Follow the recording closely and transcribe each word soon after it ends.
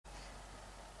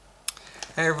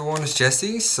Hey everyone, it's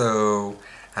Jesse. So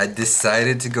I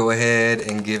decided to go ahead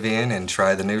and give in and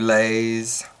try the new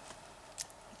Lay's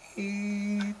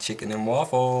chicken and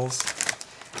waffles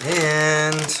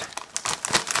and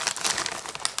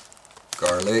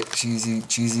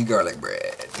cheesy garlic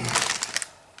bread.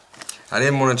 I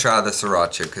didn't want to try the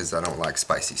sriracha because I don't like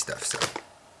spicy stuff. So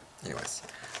anyways,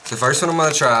 so the first one I'm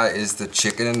going to try is the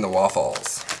chicken and the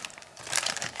waffles.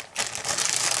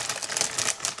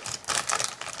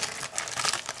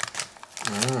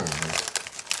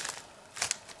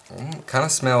 Kind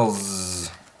of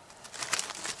smells.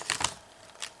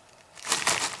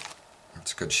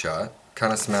 That's a good shot.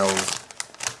 Kind of smells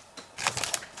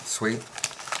sweet.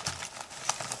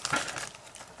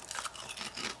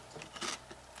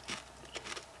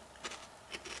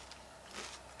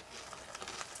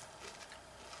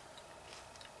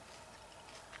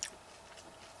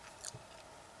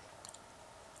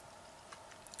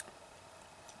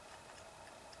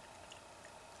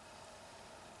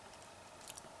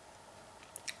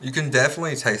 You can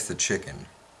definitely taste the chicken.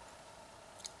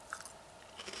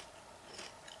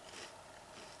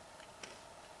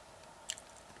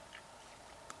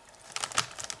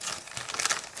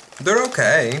 They're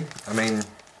okay. I mean,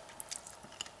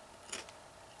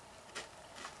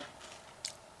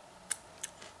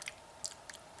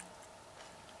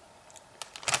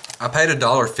 I paid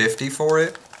 $1.50 for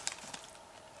it.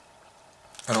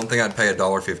 I don't think I'd pay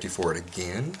 $1.50 for it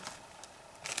again.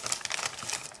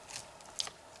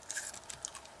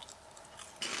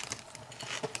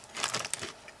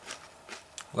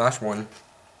 Last one.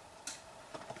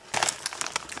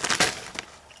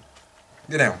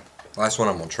 Get down. Last one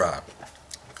I'm gonna try.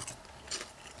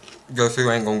 Go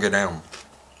through ain't gonna get down.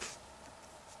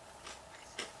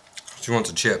 She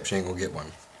wants a chip, she ain't gonna get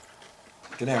one.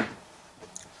 Get down.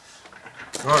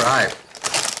 Alright.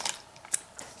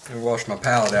 Let me wash my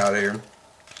palate out here.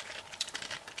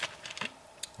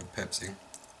 With Pepsi.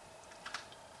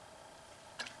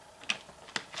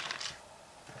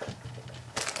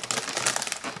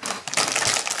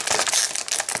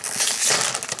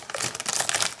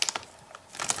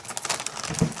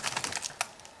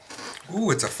 Ooh,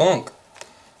 it's a funk.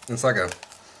 It's like a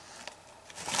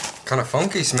kind of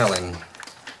funky smelling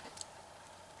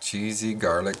cheesy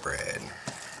garlic bread.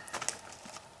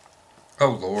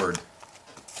 Oh Lord,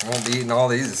 I won't be eating all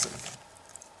these.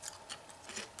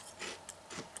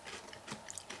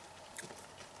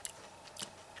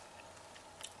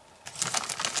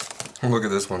 Look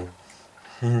at this one.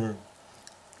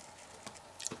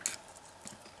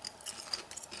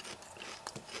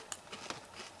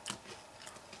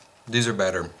 These are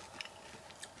better.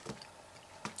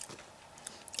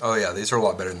 Oh yeah, these are a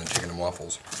lot better than the chicken and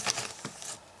waffles.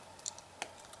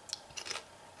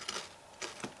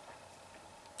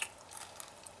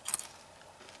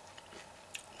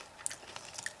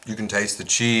 You can taste the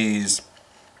cheese.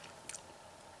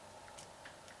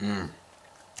 Here,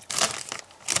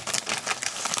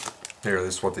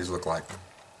 this is what these look like.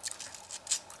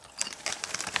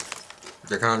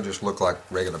 They kind of just look like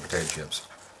regular potato chips.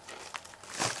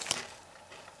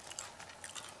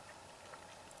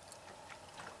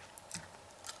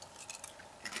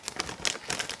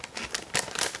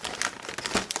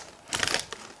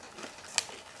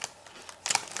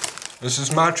 This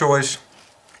is my choice.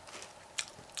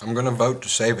 I'm gonna vote to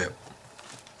save it.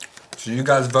 So you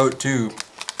guys vote too.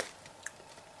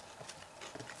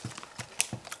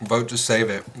 Vote to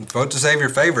save it. Vote to save your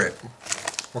favorite.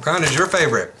 What kind is your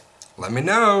favorite? Let me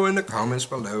know in the comments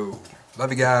below.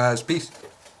 Love you guys. Peace.